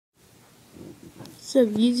What's up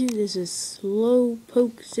YouTube, this is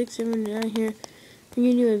Slowpoke679 here. I'm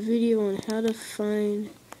gonna do a video on how to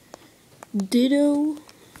find Ditto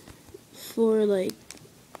for like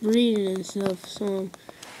breeding and stuff. So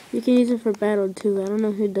you can use it for battle too. I don't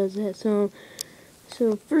know who does that. So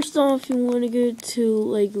first off, you want to go to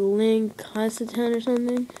like Lancaster or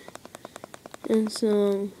something, and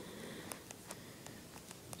so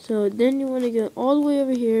then you want to go all the way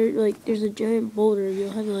over here. Like there's a giant boulder.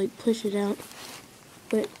 You'll have to like push it out.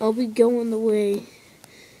 But I'll be going the way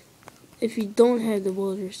if you don't have the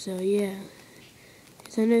boulder, so yeah.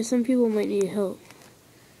 Because I know some people might need help.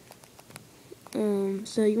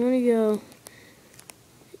 So you want to go,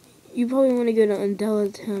 you probably want to go to Undella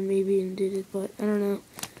Town maybe and do this, but I don't know.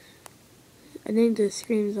 I think the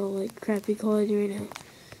screen's all like crappy quality right now.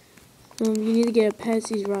 You need to get past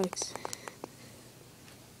these rocks.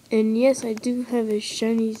 And yes, I do have a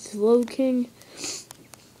shiny Slowking.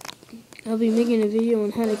 I'll be making a video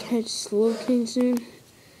on how to catch Slowking soon,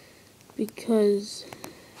 because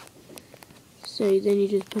then you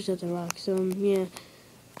just push out the rock. So yeah,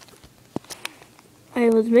 I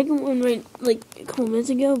was making one right like a couple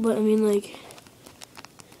minutes ago, but I mean like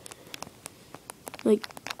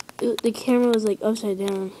the camera was like upside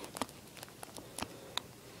down.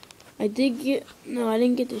 I didn't get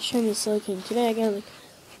the shiny Slowking today. I got like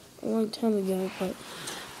a long time ago, but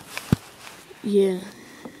yeah.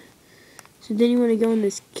 So then you want to go in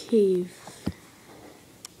this cave.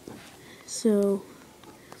 So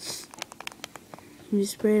I'm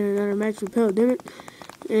just spraying another max repel, damn it.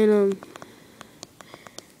 And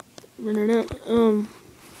running out. So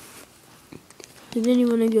then you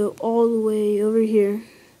want to go all the way over here.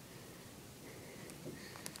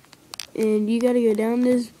 And you gotta go down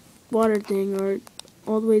this water thing, or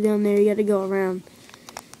all the way down there. You gotta go around.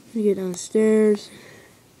 You get downstairs.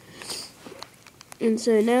 And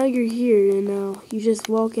so now you're here, and now you just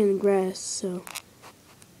walk in the grass. So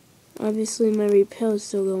obviously my repel is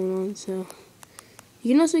still going on. So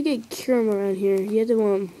you can also get Curum around here. You have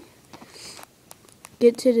to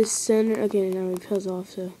get to the center. Okay, now repel's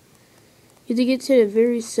off. So you have to get to the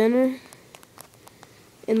very center,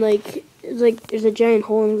 and like it's like there's a giant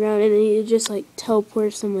hole in the ground, and then you just like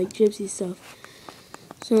teleport some like gypsy stuff.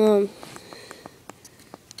 So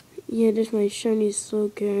yeah, there's my shiny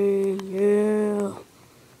Slowking. Yeah.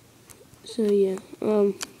 So yeah,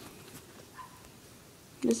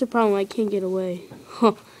 that's the problem. I can't get away.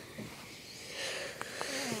 Huh.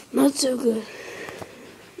 Not so good.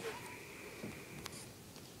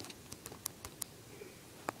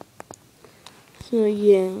 So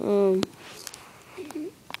yeah,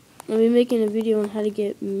 I'll be making a video on how to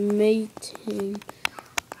get mating.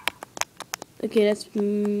 Okay, that's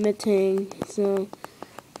mating. So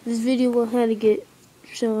this video will how to get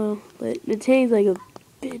but mating's like a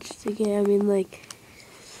bitch to get. I mean like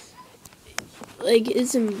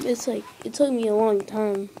it's like it took me a long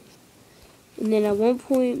time. And then at one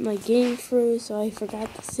point my game froze, so I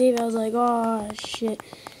forgot to save. I was like, oh shit.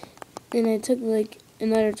 And it took like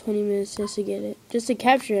another 20 minutes just to get it. Just to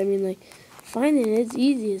capture it. I mean like finding it's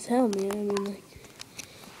easy as hell, man. I mean like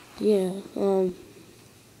yeah,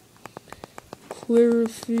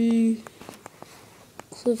 Clearfy,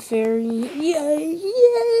 Clefairy, yay, yay,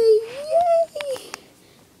 yay!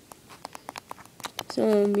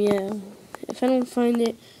 So yeah, if I don't find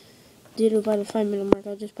it, Ditto by the 5-minute mark,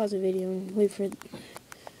 I'll just pause the video and wait for it.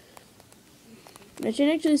 I should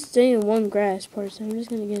actually stay in one grass part, so I'm just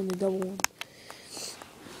gonna get in the double one.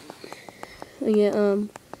 Yeah,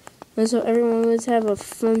 and so everyone, let's have a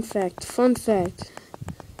fun fact. Fun fact.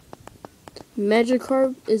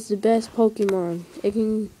 Magikarp is the best Pokemon.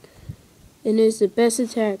 It is the best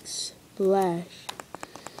attack, Splash.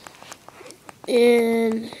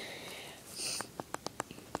 And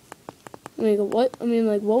what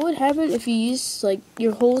would happen if you used like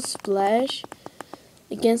your whole Splash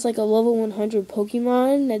against like a level 100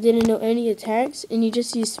 Pokemon that didn't know any attacks, and you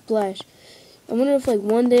just use Splash? I wonder if like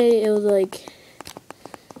one day it would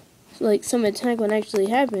like some attack would actually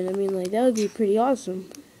happen. I mean like that would be pretty awesome.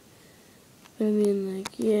 I mean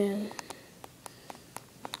like yeah,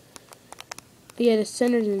 the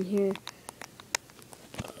center's in here.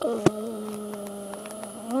 Oh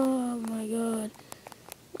my god.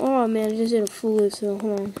 Oh man, I just did a full lift, so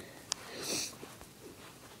hold on.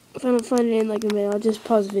 If I don't find it in like a minute, I'll just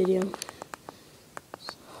pause the video.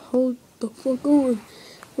 So, hold the fuck on.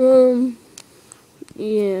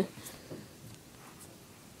 Yeah.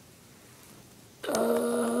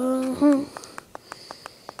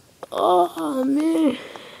 Oh man.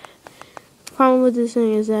 Problem with this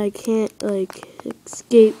thing is that I can't like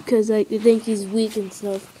escape because like they think he's weak and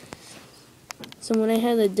stuff. So when I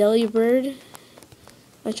had the Delibird,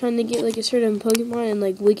 I was trying to get like a certain Pokemon and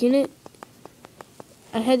like weaken it,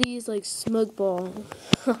 I had to use like Smug Ball.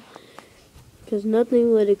 Because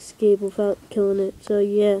nothing would escape without killing it. So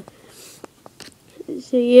yeah.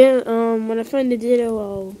 When I find the Ditto,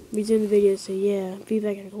 I'll resume the video. So yeah, be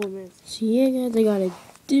back in a couple minutes. So yeah, guys, I got a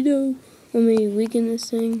Ditto. Let me weaken this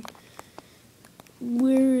thing.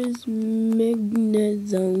 Where is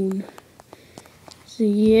Magnezone? So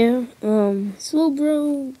yeah,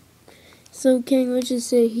 Slowbro. So King, let's just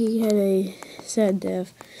say he had a sad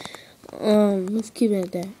death. Let's keep it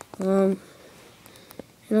at that. I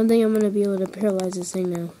don't think I'm gonna be able to paralyze this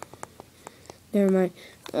thing now. Never mind.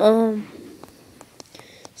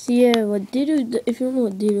 So yeah, what Ditto, if you don't know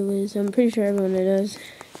what Ditto is, I'm pretty sure everyone that does.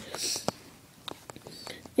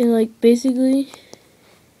 It like basically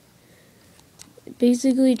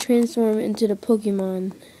transform into the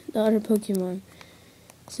Pokemon, the other Pokemon.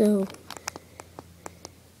 So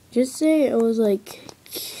just say it was like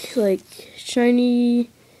shiny.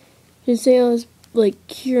 Just say I was like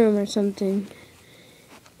Kyurem or something,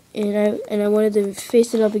 and I wanted to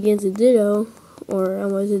face it up against a Ditto, or I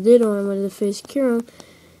was a Ditto and I wanted to face Kyurem.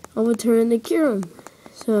 I would turn into Kyurem.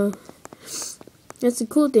 So that's the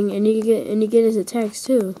cool thing, and you get his attacks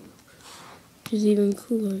too, which is even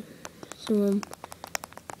cooler. So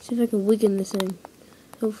see if I can weaken this thing.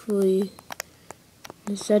 Hopefully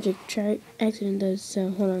the tragic accident does. So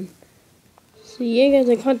hold on. So yeah, guys,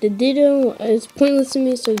 I caught the Ditto. It's pointless to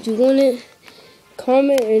me. So if you want it,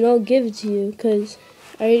 comment and I'll give it to you. Cause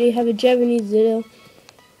I already have a Japanese Ditto,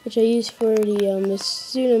 which I use for the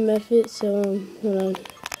student method. So hold on.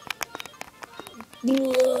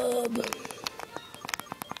 Glub.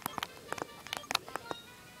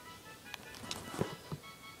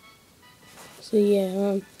 So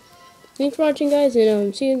yeah, thanks for watching, guys,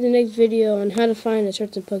 and see you in the next video on how to find a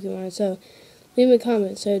certain Pokemon. So leave me a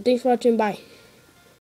comment. So thanks for watching. Bye.